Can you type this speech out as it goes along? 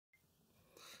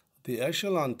The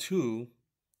Echelon 2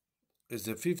 is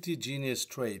the 50 genius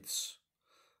traits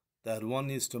that one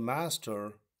needs to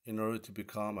master in order to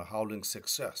become a howling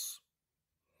success.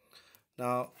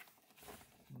 Now,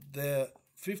 the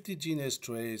 50 genius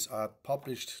traits, I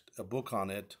published a book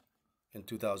on it in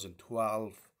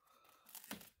 2012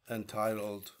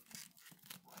 entitled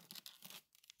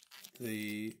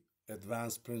The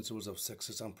Advanced Principles of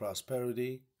Success and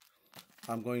Prosperity.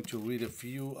 I'm going to read a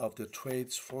few of the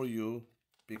traits for you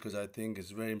because I think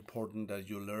it's very important that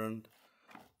you learn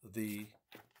the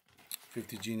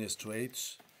 50 genius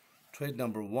traits. Trait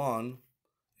number 1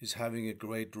 is having a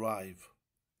great drive.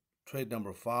 Trait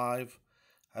number 5,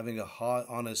 having a high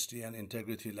honesty and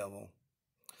integrity level.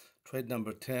 Trait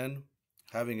number 10,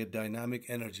 having a dynamic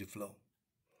energy flow.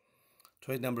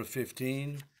 Trait number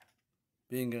 15,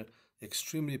 being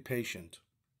extremely patient.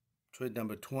 Trait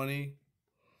number 20,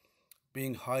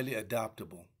 being highly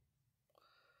adaptable.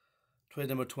 Trait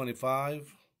number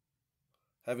 25,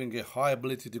 having a high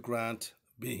ability to grant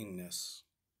beingness.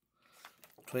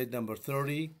 Trait number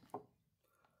 30,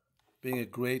 being a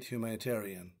great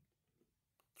humanitarian.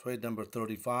 Trait number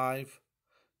 35,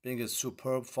 being a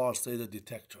superb false data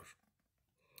detector.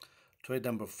 Trait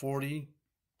number 40,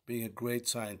 being a great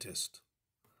scientist.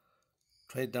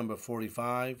 Trait number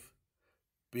 45,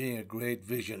 being a great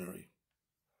visionary.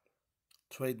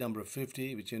 Trait number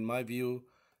 50, which in my view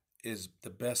is the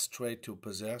best trait to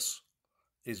possess,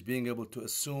 is being able to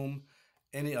assume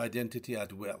any identity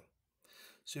at will.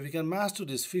 So if you can master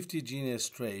these 50 genius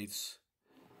traits,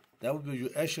 that would be your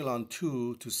Echelon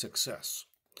 2 to success.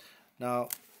 Now,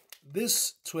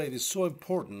 this trait is so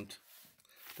important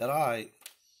that I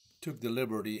took the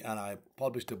liberty and I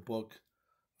published a book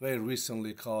very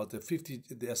recently called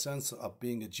The Essence of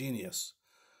Being a Genius.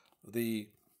 The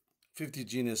 50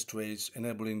 genius traits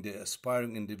enabling the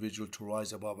aspiring individual to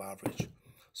rise above average.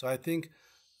 So I think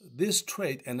this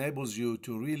trait enables you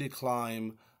to really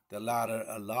climb the ladder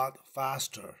a lot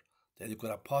faster than you could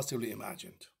have possibly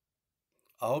imagined.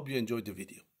 I hope you enjoyed the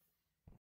video.